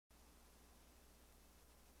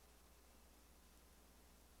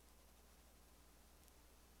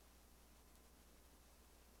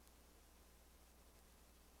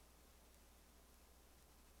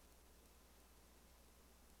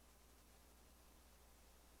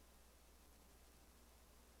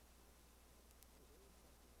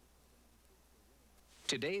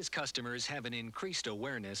Today's customers have an increased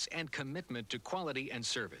awareness and commitment to quality and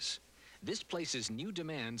service. This places new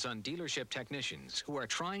demands on dealership technicians who are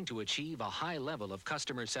trying to achieve a high level of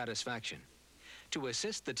customer satisfaction. To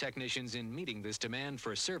assist the technicians in meeting this demand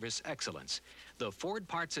for service excellence, the Ford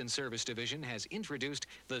Parts and Service Division has introduced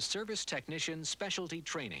the Service Technician Specialty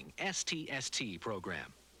Training (STST)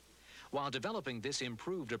 program. While developing this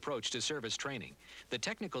improved approach to service training, the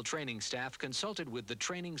technical training staff consulted with the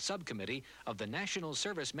training subcommittee of the National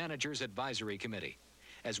Service Managers Advisory Committee,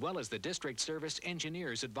 as well as the District Service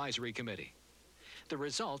Engineers Advisory Committee. The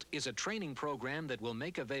result is a training program that will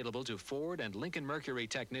make available to Ford and Lincoln Mercury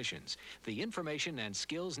technicians the information and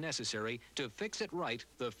skills necessary to fix it right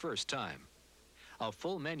the first time. A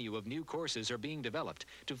full menu of new courses are being developed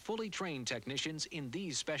to fully train technicians in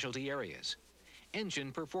these specialty areas: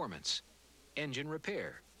 engine performance, engine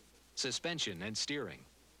repair, suspension and steering,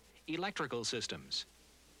 electrical systems,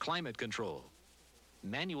 climate control,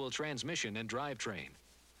 manual transmission and drivetrain,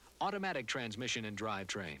 automatic transmission and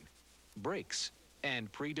drivetrain, brakes,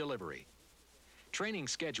 and pre-delivery. Training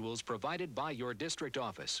schedules provided by your district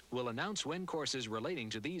office will announce when courses relating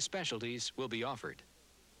to these specialties will be offered.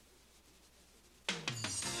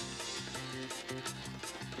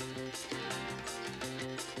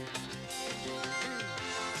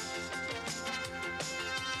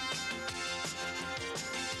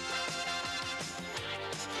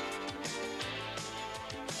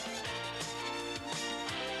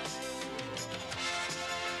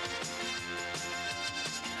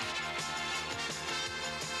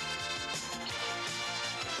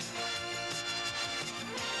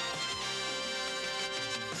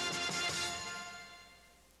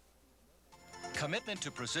 Commitment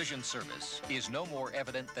to precision service is no more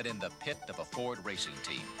evident than in the pit of a Ford racing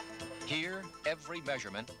team. Here, every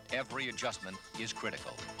measurement, every adjustment is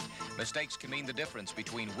critical. Mistakes can mean the difference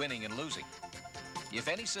between winning and losing. If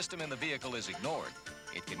any system in the vehicle is ignored,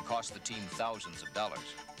 it can cost the team thousands of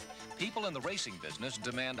dollars. People in the racing business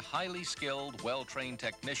demand highly skilled, well-trained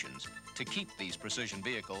technicians to keep these precision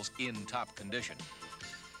vehicles in top condition.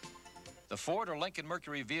 The Ford or Lincoln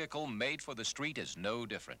Mercury vehicle made for the street is no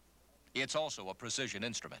different. It's also a precision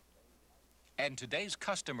instrument. And today's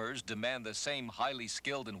customers demand the same highly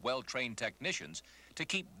skilled and well-trained technicians to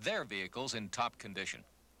keep their vehicles in top condition.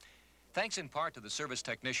 Thanks in part to the Service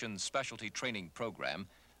Technician Specialty Training Program,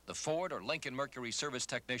 the Ford or Lincoln Mercury service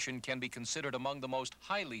technician can be considered among the most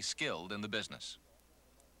highly skilled in the business.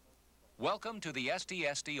 Welcome to the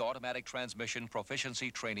STST Automatic Transmission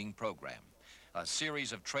Proficiency Training Program, a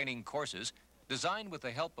series of training courses designed with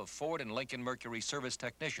the help of Ford and Lincoln Mercury service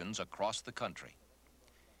technicians across the country.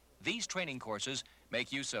 These training courses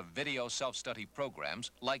make use of video self-study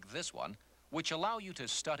programs like this one, which allow you to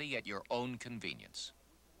study at your own convenience.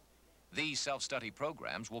 These self-study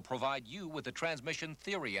programs will provide you with the transmission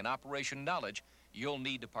theory and operation knowledge you'll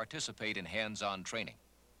need to participate in hands-on training.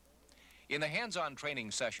 In the hands-on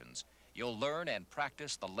training sessions, you'll learn and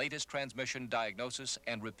practice the latest transmission diagnosis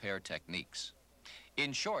and repair techniques.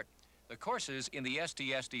 In short, the courses in the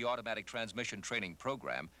STST Automatic Transmission Training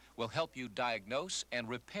Program will help you diagnose and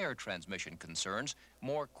repair transmission concerns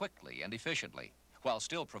more quickly and efficiently, while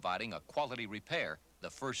still providing a quality repair the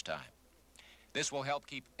first time. This will help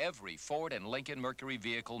keep every Ford and Lincoln Mercury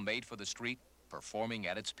vehicle made for the street performing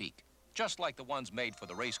at its peak, just like the ones made for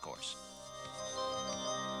the race course.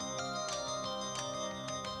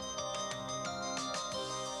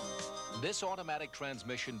 This automatic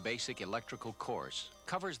transmission basic electrical course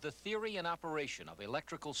covers the theory and operation of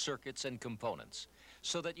electrical circuits and components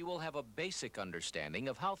so that you will have a basic understanding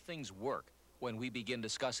of how things work when we begin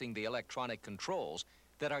discussing the electronic controls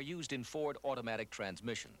that are used in Ford automatic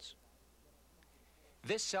transmissions.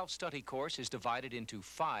 This self-study course is divided into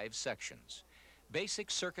 5 sections: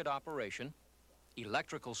 basic circuit operation,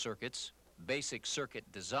 electrical circuits, basic circuit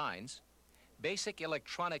designs, basic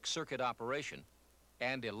electronic circuit operation,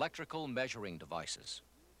 and electrical measuring devices.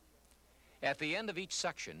 At the end of each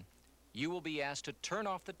section, you will be asked to turn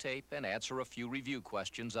off the tape and answer a few review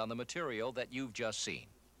questions on the material that you've just seen.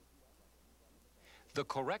 The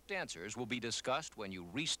correct answers will be discussed when you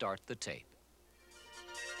restart the tape.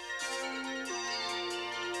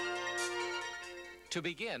 To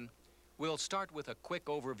begin, we'll start with a quick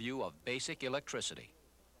overview of basic electricity.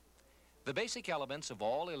 The basic elements of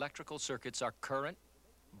all electrical circuits are current,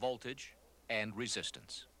 voltage, and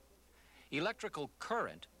resistance. Electrical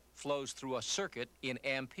current flows through a circuit in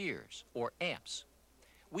amperes, or amps.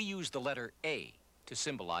 We use the letter A to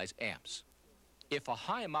symbolize amps. If a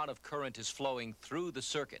high amount of current is flowing through the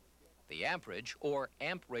circuit, the amperage, or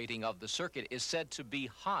amp rating of the circuit, is said to be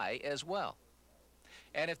high as well.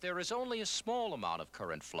 And if there is only a small amount of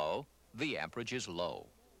current flow, the amperage is low.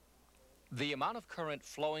 The amount of current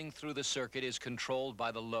flowing through the circuit is controlled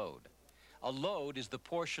by the load. A load is the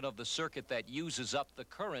portion of the circuit that uses up the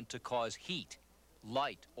current to cause heat,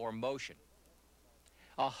 light, or motion.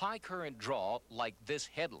 A high current draw, like this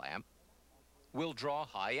headlamp, will draw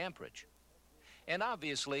high amperage. And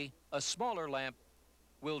obviously, a smaller lamp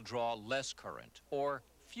will draw less current, or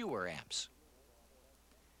fewer amps.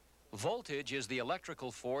 Voltage is the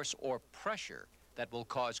electrical force or pressure that will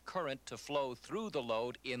cause current to flow through the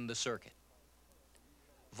load in the circuit.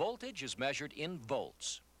 Voltage is measured in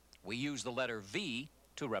volts. We use the letter V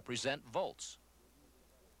to represent volts.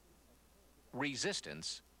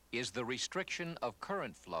 Resistance is the restriction of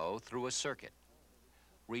current flow through a circuit.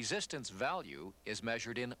 Resistance value is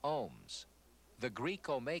measured in ohms. The Greek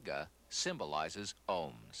omega symbolizes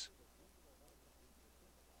ohms.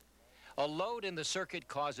 A load in the circuit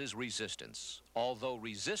causes resistance, although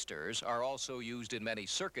resistors are also used in many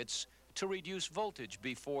circuits to reduce voltage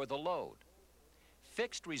before the load.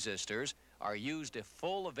 Fixed resistors are used if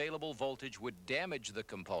full available voltage would damage the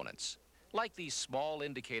components, like these small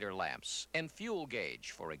indicator lamps and fuel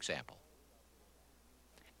gauge, for example.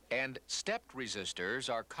 And stepped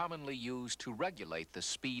resistors are commonly used to regulate the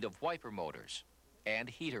speed of wiper motors and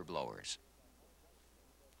heater blowers.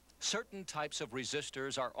 Certain types of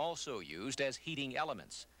resistors are also used as heating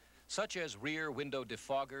elements, such as rear window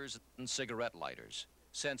defoggers and cigarette lighters,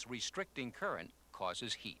 since restricting current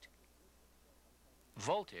causes heat.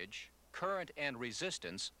 Voltage, current, and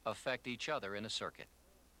resistance affect each other in a circuit.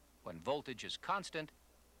 When voltage is constant,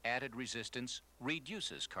 added resistance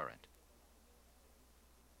reduces current.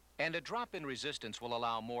 And a drop in resistance will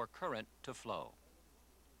allow more current to flow.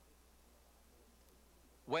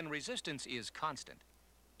 When resistance is constant,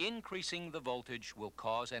 increasing the voltage will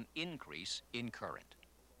cause an increase in current.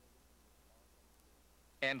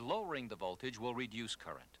 And lowering the voltage will reduce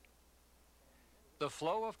current. The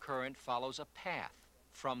flow of current follows a path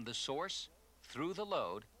from the source through the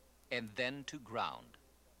load and then to ground.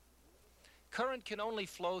 Current can only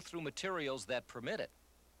flow through materials that permit it.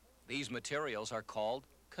 These materials are called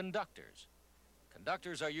conductors.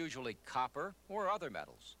 Conductors are usually copper or other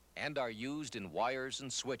metals and are used in wires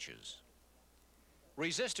and switches.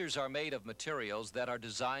 Resistors are made of materials that are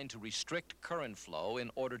designed to restrict current flow in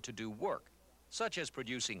order to do work, such as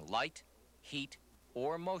producing light, heat,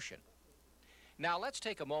 or motion. Now let's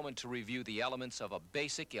take a moment to review the elements of a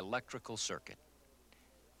basic electrical circuit.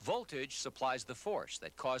 Voltage supplies the force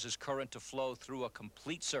that causes current to flow through a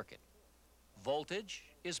complete circuit. Voltage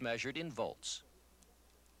is measured in volts.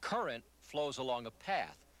 Current flows along a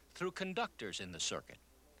path through conductors in the circuit.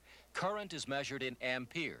 Current is measured in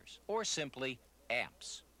amperes, or simply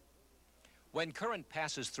amps. When current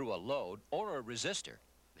passes through a load or a resistor,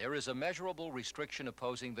 there is a measurable restriction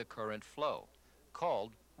opposing the current flow,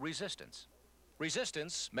 called resistance.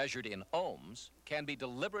 Resistance, measured in ohms, can be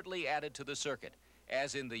deliberately added to the circuit,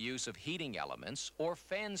 as in the use of heating elements or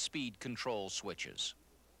fan speed control switches.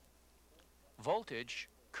 Voltage,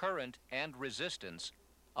 current, and resistance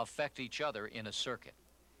affect each other in a circuit.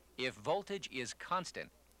 If voltage is constant,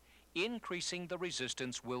 increasing the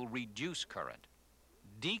resistance will reduce current.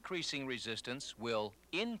 Decreasing resistance will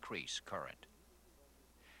increase current.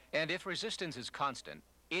 And if resistance is constant,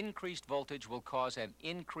 increased voltage will cause an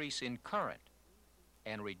increase in current,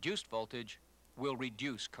 and reduced voltage will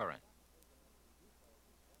reduce current.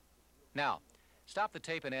 Now, stop the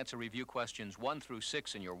tape and answer review questions 1 through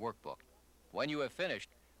 6 in your workbook. When you have finished,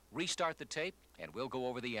 restart the tape and we'll go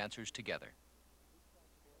over the answers together.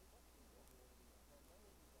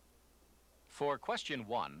 For question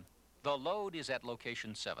 1, the load is at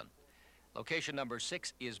location 7. Location number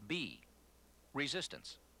 6 is B,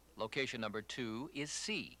 resistance. Location number 2 is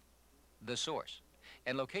C, the source.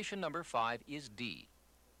 And location number 5 is D,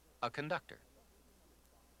 a conductor.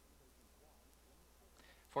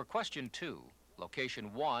 For question 2,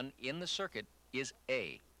 location 1 in the circuit is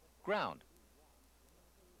A, ground.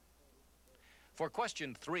 For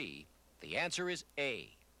question 3, the answer is A.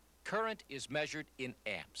 Current is measured in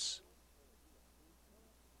amps.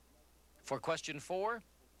 For question 4,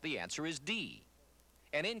 the answer is D.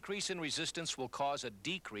 An increase in resistance will cause a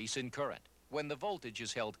decrease in current when the voltage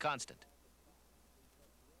is held constant.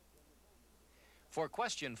 For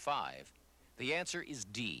question 5, the answer is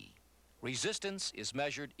D. Resistance is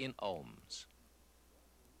measured in ohms.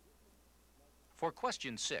 For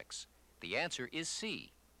question 6, the answer is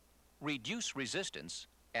C. Reduce resistance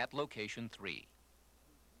at location 3.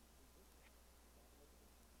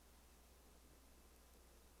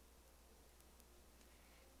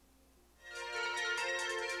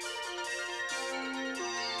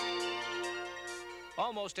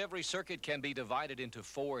 Almost every circuit can be divided into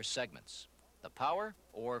 4 segments: the power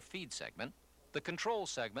or feed segment, the control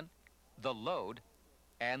segment, the load,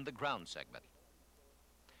 and the ground segment.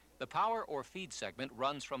 The power or feed segment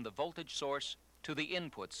runs from the voltage source to the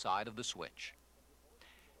input side of the switch.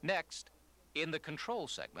 Next, in the control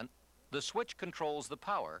segment, the switch controls the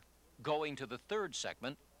power going to the 3rd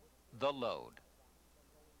segment, the load.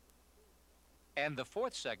 And the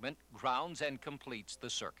 4th segment grounds and completes the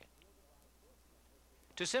circuit.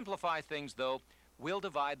 To simplify things, though, we'll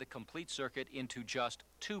divide the complete circuit into just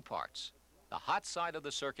 2 parts: the hot side of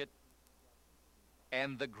the circuit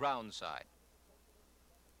and the ground side.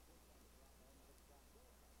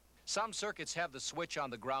 Some circuits have the switch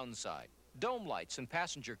on the ground side. Dome lights in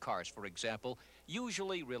passenger cars, for example,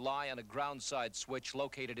 usually rely on a ground side switch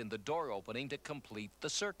located in the door opening to complete the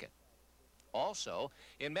circuit. Also,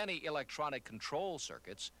 in many electronic control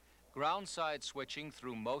circuits, ground side switching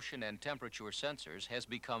through motion and temperature sensors has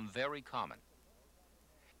become very common.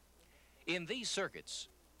 In these circuits,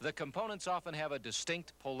 the components often have a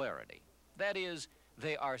distinct polarity. That is,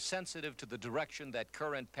 they are sensitive to the direction that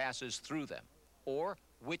current passes through them, or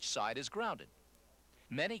which side is grounded.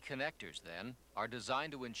 Many connectors, then, are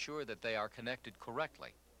designed to ensure that they are connected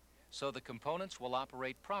correctly, so the components will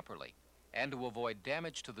operate properly and to avoid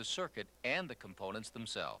damage to the circuit and the components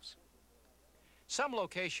themselves. Some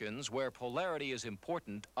locations where polarity is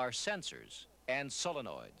important are sensors and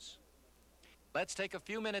solenoids. Let's take a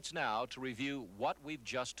few minutes now to review what we've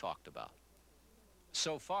just talked about.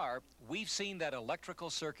 So far, we've seen that electrical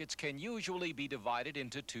circuits can usually be divided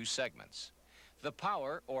into 2 segments: the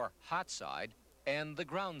power or hot side and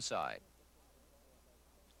the ground side.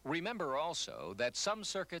 Remember also that some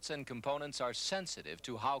circuits and components are sensitive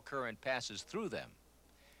to how current passes through them.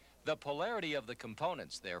 The polarity of the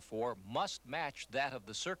components, therefore, must match that of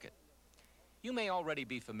the circuit. You may already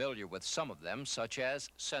be familiar with some of them, such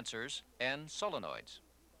as sensors and solenoids.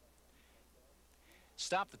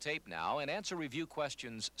 Stop the tape now and answer review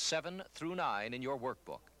questions 7 through 9 in your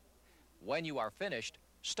workbook. When you are finished,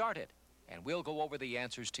 start it, and we'll go over the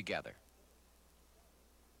answers together.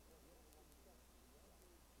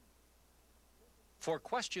 For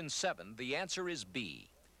question 7, the answer is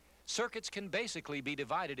B. Circuits can basically be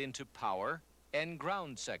divided into power and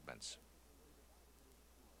ground segments.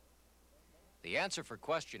 The answer for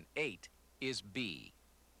question 8 is B.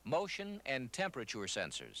 Motion and temperature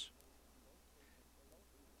sensors.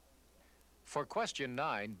 For question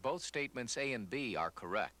 9, both statements A and B are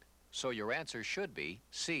correct, so your answer should be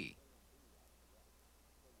C.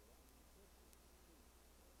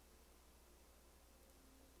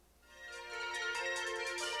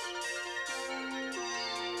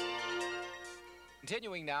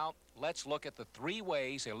 Continuing now, let's look at the 3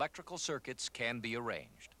 ways electrical circuits can be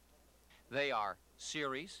arranged. They are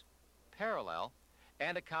series, parallel,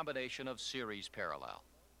 and a combination of series parallel.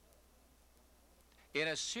 In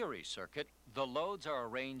a series circuit, the loads are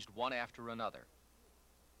arranged one after another,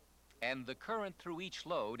 and the current through each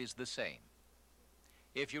load is the same.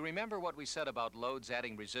 If you remember what we said about loads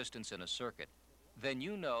adding resistance in a circuit, then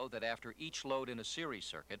you know that after each load in a series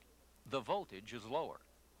circuit, the voltage is lower.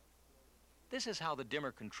 This is how the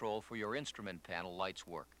dimmer control for your instrument panel lights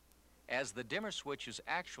work, as the dimmer switch is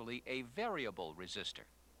actually a variable resistor.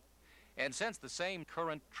 And since the same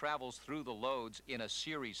current travels through the loads in a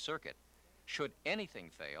series circuit, should anything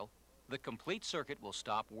fail, the complete circuit will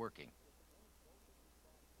stop working.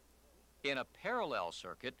 In a parallel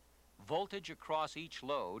circuit, voltage across each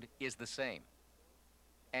load is the same,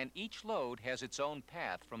 and each load has its own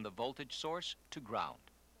path from the voltage source to ground.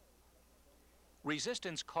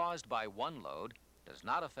 Resistance caused by one load does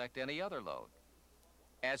not affect any other load,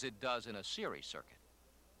 as it does in a series circuit.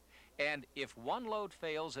 And if one load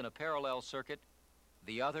fails in a parallel circuit,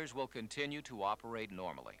 the others will continue to operate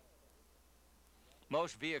normally.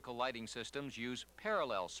 Most vehicle lighting systems use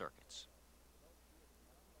parallel circuits.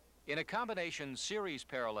 In a combination series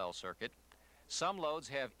parallel circuit, some loads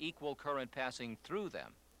have equal current passing through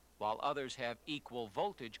them, while others have equal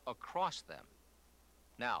voltage across them.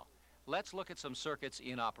 Now, let's look at some circuits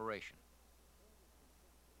in operation.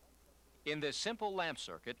 In this simple lamp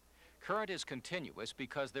circuit, current is continuous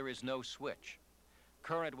because there is no switch.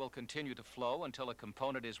 Current will continue to flow until a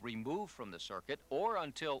component is removed from the circuit or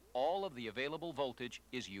until all of the available voltage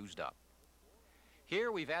is used up.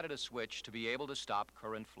 Here we've added a switch to be able to stop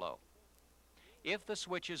current flow. If the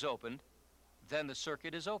switch is opened, then the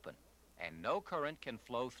circuit is open and no current can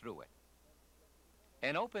flow through it.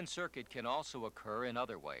 An open circuit can also occur in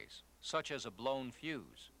other ways, such as a blown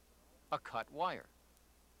fuse, a cut wire,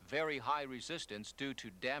 very high resistance due to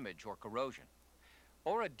damage or corrosion,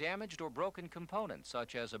 or a damaged or broken component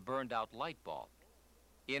such as a burned out light bulb.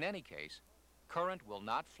 In any case, current will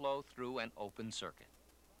not flow through an open circuit.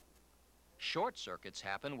 Short circuits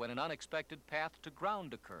happen when an unexpected path to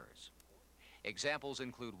ground occurs. Examples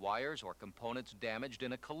include wires or components damaged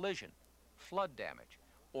in a collision, flood damage,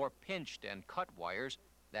 or pinched and cut wires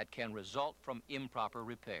that can result from improper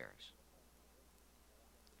repairs.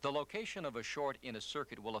 The location of a short in a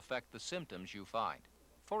circuit will affect the symptoms you find.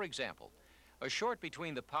 For example, a short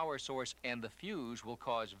between the power source and the fuse will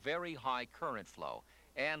cause very high current flow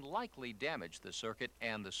and likely damage the circuit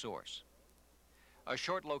and the source. A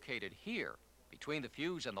short located here between the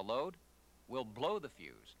fuse and the load will blow the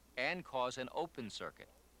fuse and cause an open circuit.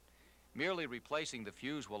 Merely replacing the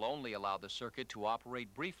fuse will only allow the circuit to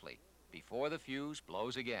operate briefly before the fuse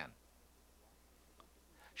blows again.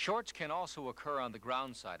 Shorts can also occur on the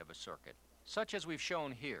ground side of a circuit, such as we've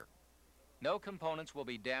shown here. No components will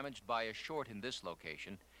be damaged by a short in this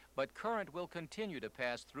location, but current will continue to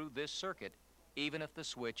pass through this circuit even if the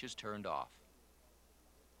switch is turned off.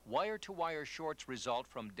 Wire-to-wire shorts result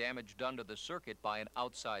from damage done to the circuit by an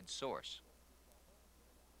outside source.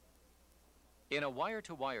 In a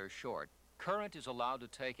wire-to-wire short, current is allowed to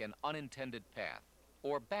take an unintended path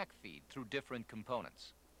or backfeed through different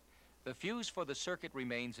components. The fuse for the circuit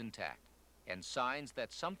remains intact, and signs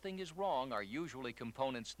that something is wrong are usually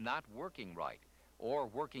components not working right or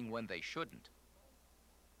working when they shouldn't.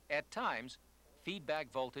 At times,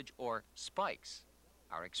 feedback voltage or spikes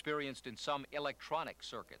are experienced in some electronic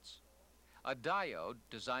circuits. A diode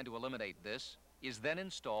designed to eliminate this is then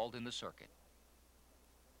installed in the circuit.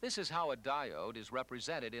 This is how a diode is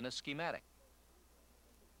represented in a schematic.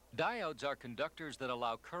 Diodes are conductors that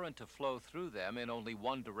allow current to flow through them in only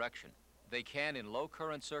one direction. They can, in low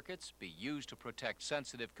current circuits, be used to protect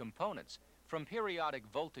sensitive components from periodic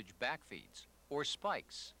voltage backfeeds or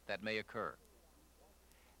spikes that may occur.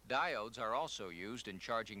 Diodes are also used in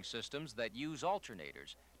charging systems that use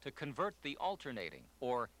alternators to convert the alternating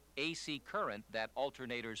or AC current that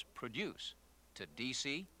alternators produce to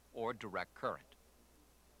DC or direct current.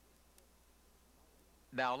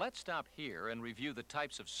 Now let's stop here and review the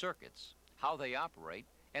types of circuits, how they operate,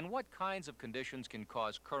 and what kinds of conditions can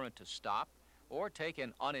cause current to stop or take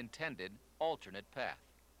an unintended alternate path.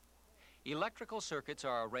 Electrical circuits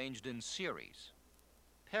are arranged in series,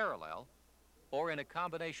 parallel, or in a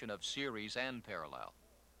combination of series and parallel.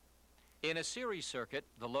 In a series circuit,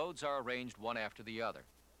 the loads are arranged one after the other,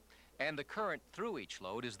 and the current through each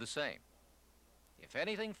load is the same. If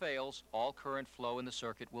anything fails, all current flow in the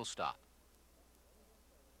circuit will stop.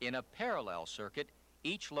 In a parallel circuit,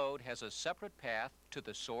 each load has a separate path to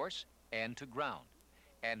the source and to ground,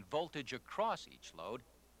 and voltage across each load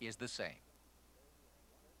is the same.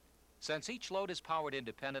 Since each load is powered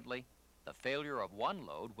independently, the failure of one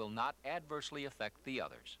load will not adversely affect the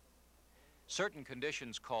others. Certain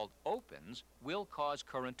conditions called opens will cause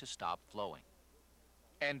current to stop flowing,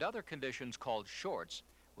 and other conditions called shorts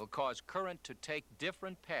will cause current to take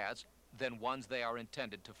different paths than ones they are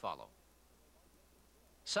intended to follow.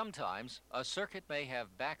 Sometimes, a circuit may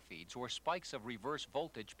have backfeeds or spikes of reverse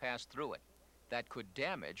voltage pass through it that could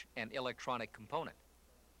damage an electronic component.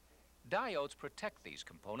 Diodes protect these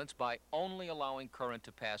components by only allowing current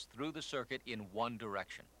to pass through the circuit in one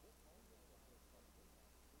direction.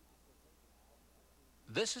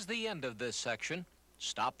 This is the end of this section.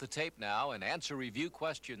 Stop the tape now and answer review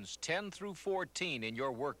questions 10 through 14 in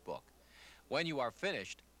your workbook. When you are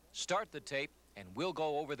finished, start the tape and we'll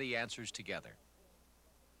go over the answers together.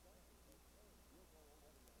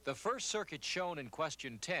 The first circuit shown in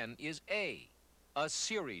question 10 is A, a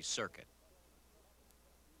series circuit.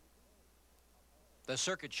 The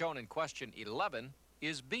circuit shown in question 11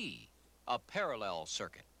 is B, a parallel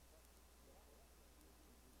circuit.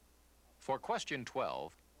 For question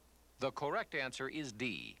 12, the correct answer is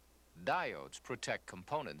D, diodes protect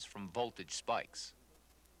components from voltage spikes.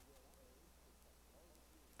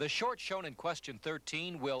 The short shown in question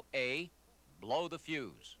 13 will A, blow the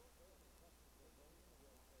fuse.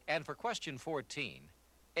 And for question 14,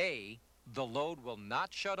 A, the load will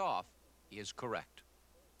not shut off, is correct.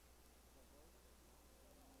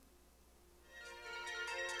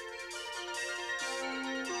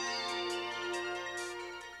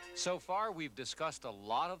 So far, we've discussed a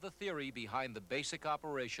lot of the theory behind the basic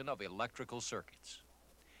operation of electrical circuits.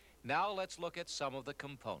 Now let's look at some of the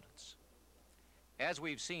components. As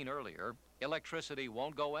we've seen earlier, electricity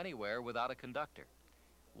won't go anywhere without a conductor.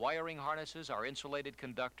 Wiring harnesses are insulated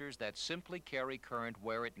conductors that simply carry current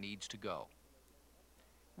where it needs to go.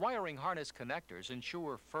 Wiring harness connectors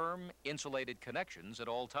ensure firm, insulated connections at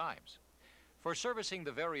all times. For servicing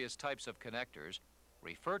the various types of connectors,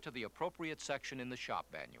 refer to the appropriate section in the shop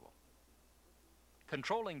manual.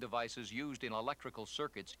 Controlling devices used in electrical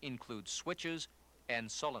circuits include switches and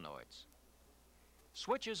solenoids.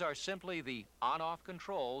 Switches are simply the on-off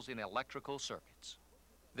controls in electrical circuits.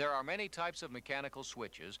 There are many types of mechanical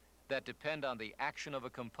switches that depend on the action of a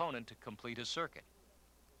component to complete a circuit.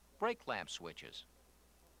 Brake lamp switches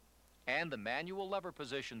and the manual lever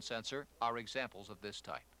position sensor are examples of this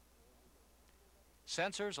type.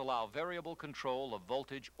 Sensors allow variable control of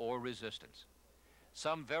voltage or resistance.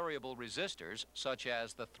 Some variable resistors, such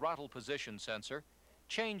as the throttle position sensor,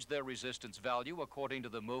 change their resistance value according to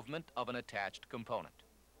the movement of an attached component.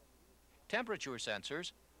 Temperature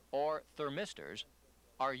sensors, or thermistors,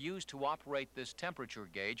 are used to operate this temperature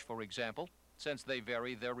gauge, for example, since they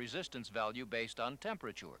vary their resistance value based on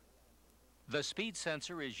temperature. The speed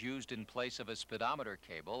sensor is used in place of a speedometer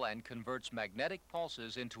cable and converts magnetic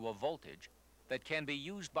pulses into a voltage that can be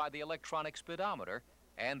used by the electronic speedometer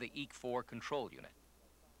and the EEC4 control unit.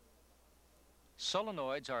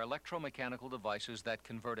 Solenoids are electromechanical devices that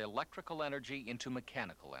convert electrical energy into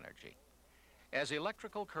mechanical energy. As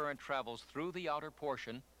electrical current travels through the outer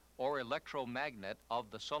portion or electromagnet of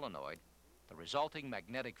the solenoid, the resulting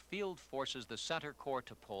magnetic field forces the center core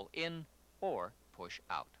to pull in or push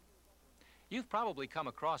out. You've probably come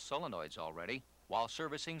across solenoids already while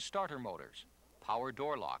servicing starter motors, power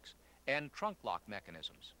door locks, and trunk lock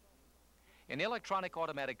mechanisms. In electronic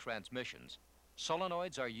automatic transmissions,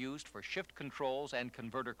 solenoids are used for shift controls and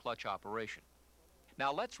converter clutch operation.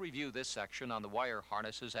 Now let's review this section on the wire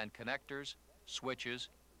harnesses and connectors, switches,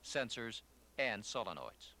 sensors, and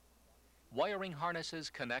solenoids. Wiring harnesses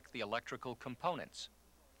connect the electrical components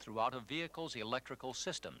throughout a vehicle's electrical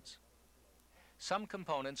systems. Some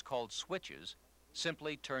components, called switches,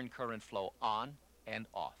 simply turn current flow on and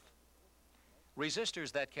off.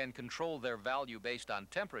 Resistors that can control their value based on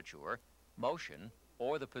temperature, motion,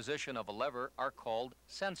 or the position of a lever are called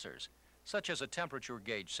sensors, such as a temperature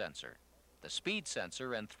gauge sensor, the speed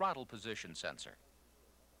sensor, and throttle position sensor.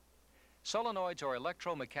 Solenoids are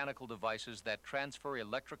electromechanical devices that transfer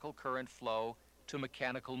electrical current flow to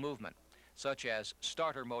mechanical movement, such as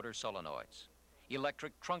starter motor solenoids,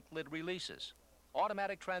 electric trunk lid releases,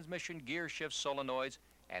 automatic transmission gear shift solenoids,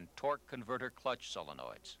 and torque converter clutch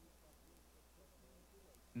solenoids.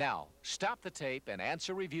 Now, stop the tape and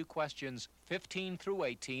answer review questions 15 through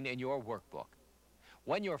 18 in your workbook.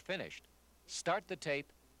 When you're finished, start the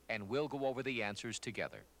tape and we'll go over the answers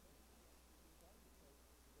together.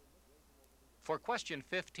 For question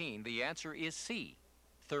 15, the answer is C,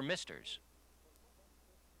 thermistors.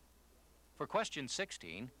 For question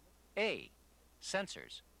 16, A,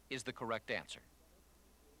 sensors, is the correct answer.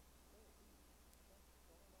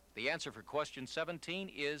 The answer for question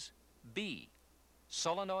 17 is B,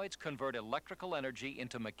 solenoids convert electrical energy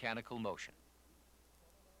into mechanical motion.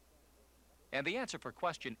 And the answer for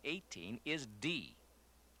question 18 is D,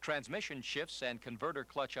 transmission shifts and converter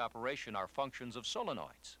clutch operation are functions of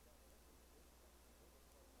solenoids.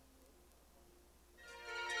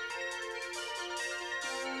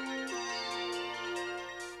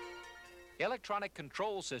 Electronic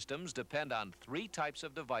control systems depend on three types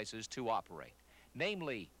of devices to operate,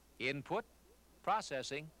 namely input,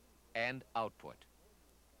 processing, and output.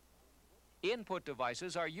 Input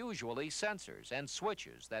devices are usually sensors and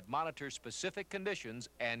switches that monitor specific conditions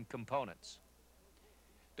and components.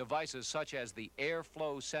 Devices such as the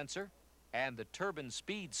airflow sensor and the turbine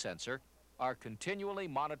speed sensor are continually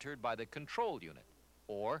monitored by the control unit,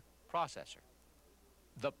 or processor.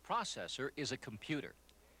 The processor is a computer.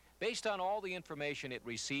 Based on all the information it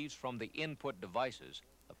receives from the input devices,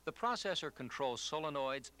 the processor controls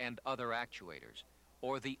solenoids and other actuators,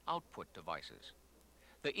 or the output devices.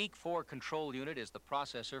 The EEC4 control unit is the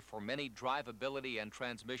processor for many drivability and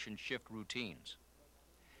transmission shift routines.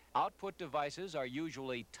 Output devices are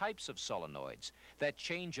usually types of solenoids that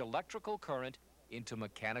change electrical current into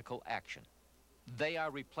mechanical action. They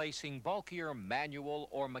are replacing bulkier manual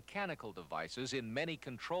or mechanical devices in many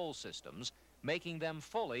control systems, making them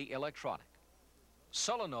fully electronic.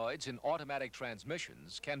 Solenoids in automatic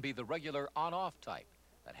transmissions can be the regular on-off type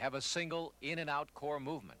that have a single in and out core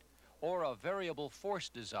movement, or a variable force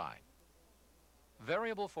design.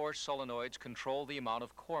 Variable force solenoids control the amount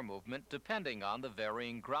of core movement depending on the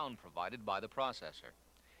varying ground provided by the processor.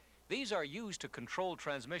 These are used to control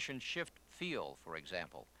transmission shift feel, for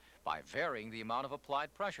example, by varying the amount of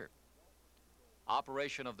applied pressure.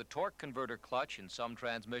 Operation of the torque converter clutch in some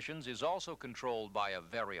transmissions is also controlled by a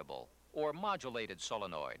variable or modulated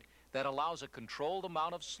solenoid that allows a controlled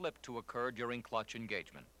amount of slip to occur during clutch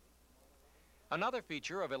engagement. Another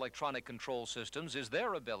feature of electronic control systems is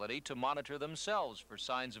their ability to monitor themselves for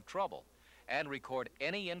signs of trouble and record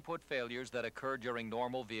any input failures that occur during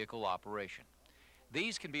normal vehicle operation.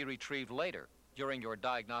 These can be retrieved later during your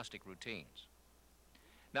diagnostic routines.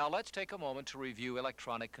 Now let's take a moment to review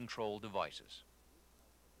electronic control devices.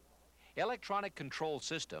 Electronic control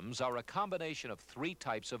systems are a combination of three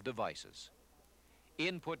types of devices.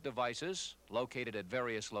 Input devices, located at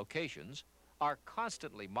various locations, are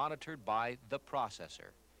constantly monitored by the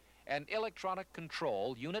processor, an electronic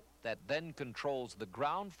control unit that then controls the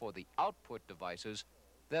ground for the output devices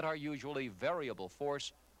that are usually variable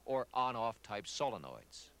force or on-off type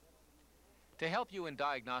solenoids. To help you in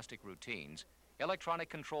diagnostic routines, electronic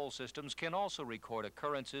control systems can also record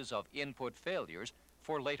occurrences of input failures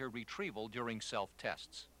for later retrieval during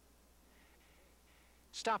self-tests.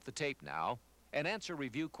 Stop the tape now and answer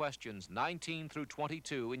review questions 19 through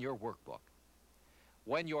 22 in your workbook.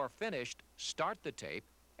 When you're finished, start the tape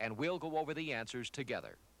and we'll go over the answers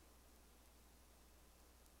together.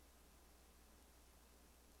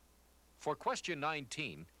 For question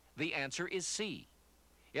 19, the answer is C.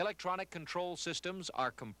 Electronic control systems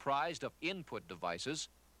are comprised of input devices,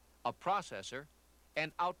 a processor,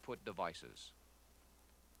 and output devices.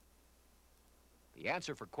 The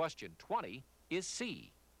answer for question 20 is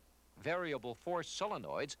C. Variable force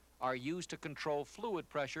solenoids are used to control fluid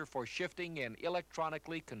pressure for shifting in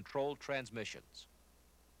electronically controlled transmissions.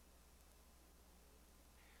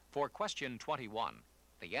 For question 21,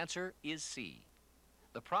 the answer is C.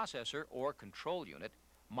 The processor or control unit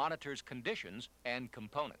monitors conditions and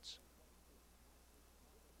components.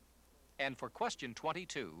 And for question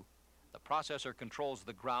 22, the processor controls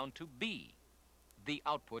the ground to B, the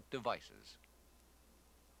output devices.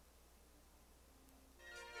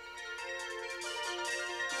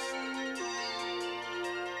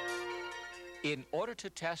 In order to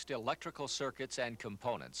test electrical circuits and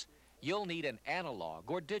components, you'll need an analog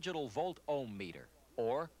or digital volt-ohm meter,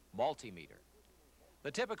 or multimeter.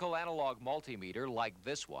 The typical analog multimeter, like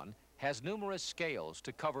this one, has numerous scales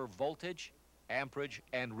to cover voltage, amperage,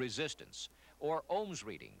 and resistance, or ohms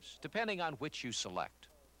readings, depending on which you select.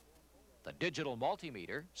 The digital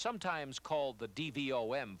multimeter, sometimes called the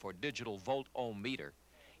DVOM for digital volt-ohm meter,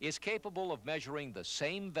 is capable of measuring the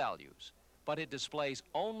same values, but it displays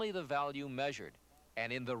only the value measured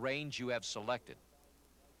and in the range you have selected.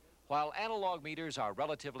 While analog meters are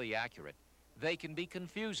relatively accurate, they can be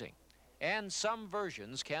confusing, and some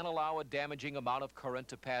versions can allow a damaging amount of current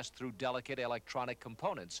to pass through delicate electronic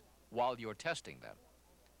components while you're testing them.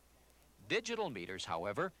 Digital meters,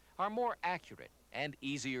 however, are more accurate and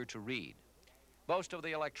easier to read. Most of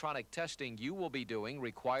the electronic testing you will be doing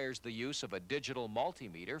requires the use of a digital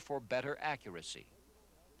multimeter for better accuracy.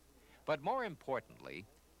 But more importantly,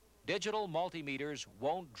 digital multimeters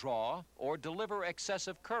won't draw or deliver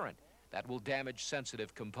excessive current that will damage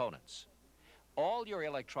sensitive components. All your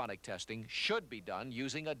electronic testing should be done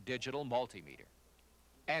using a digital multimeter.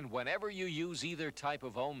 And whenever you use either type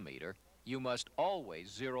of ohm meter, you must always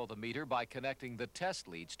zero the meter by connecting the test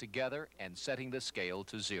leads together and setting the scale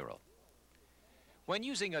to 0. When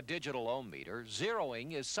using a digital ohm meter,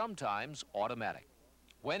 zeroing is sometimes automatic.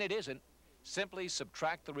 When it isn't, simply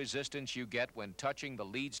subtract the resistance you get when touching the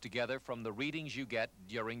leads together from the readings you get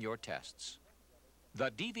during your tests.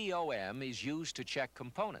 The DVOM is used to check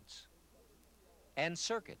components and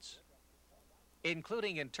circuits,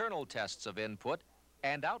 including internal tests of input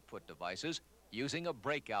and output devices using a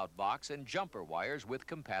breakout box and jumper wires with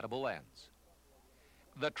compatible ends.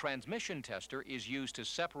 The transmission tester is used to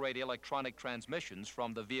separate electronic transmissions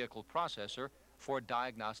from the vehicle processor for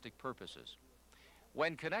diagnostic purposes.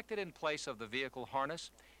 When connected in place of the vehicle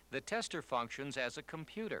harness, the tester functions as a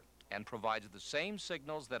computer and provides the same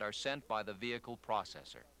signals that are sent by the vehicle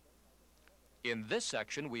processor. In this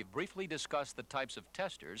section, we've briefly discussed the types of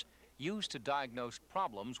testers used to diagnose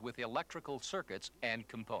problems with electrical circuits and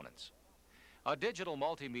components. A digital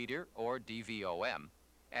multimeter, or DVOM,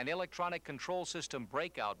 an electronic control system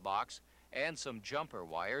breakout box, and some jumper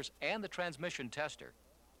wires, and the transmission tester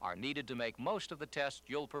are needed to make most of the tests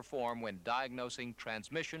you'll perform when diagnosing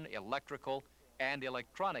transmission, electrical, and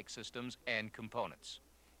electronic systems and components.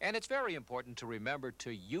 And it's very important to remember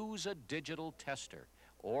to use a digital tester,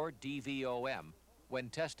 or DVOM, when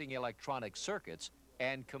testing electronic circuits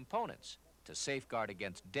and components to safeguard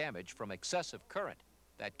against damage from excessive current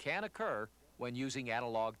that can occur when using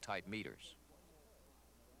analog-type meters.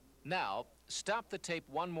 Now, stop the tape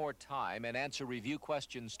one more time and answer review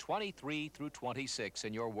questions 23 through 26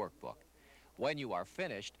 in your workbook. When you are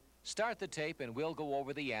finished, start the tape and we'll go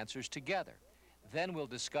over the answers together. Then we'll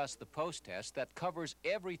discuss the post-test that covers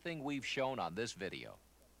everything we've shown on this video.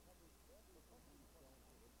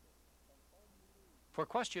 For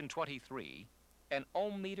question 23, an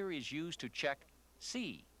ohm meter is used to check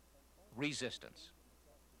C, resistance.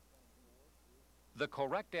 The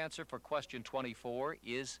correct answer for question 24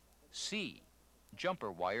 is C,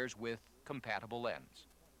 jumper wires with compatible ends.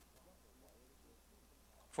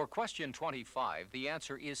 For question 25, the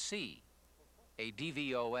answer is C, a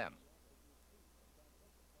DVOM.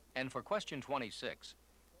 And for question 26,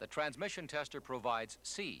 the transmission tester provides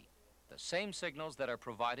C, the same signals that are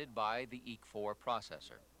provided by the EEC4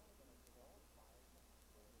 processor.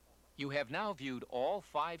 You have now viewed all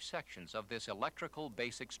 5 sections of this Electrical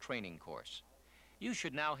Basics training course. You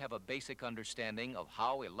should now have a basic understanding of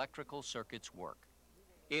how electrical circuits work.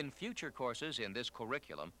 In future courses in this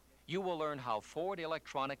curriculum, you will learn how Ford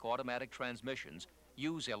electronic automatic transmissions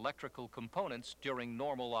use electrical components during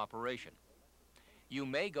normal operation. You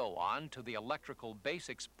may go on to the Electrical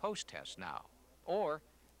Basics post-test now, or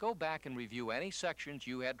go back and review any sections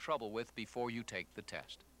you had trouble with before you take the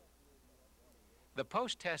test. The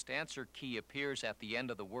post-test answer key appears at the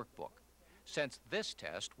end of the workbook. Since this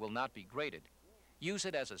test will not be graded, use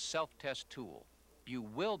it as a self-test tool. You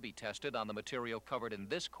will be tested on the material covered in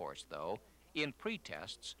this course, though, in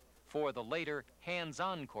pre-tests for the later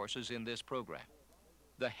hands-on courses in this program.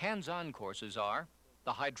 The hands-on courses are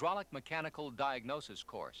the Hydraulic Mechanical Diagnosis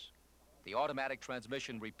course, the Automatic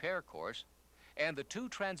Transmission Repair course, and the 2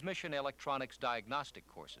 Transmission Electronics Diagnostic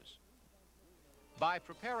courses. By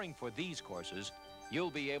preparing for these courses,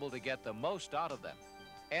 you'll be able to get the most out of them,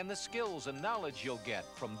 and the skills and knowledge you'll get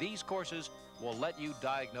from these courses will let you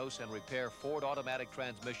diagnose and repair Ford automatic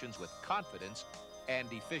transmissions with confidence and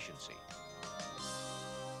efficiency.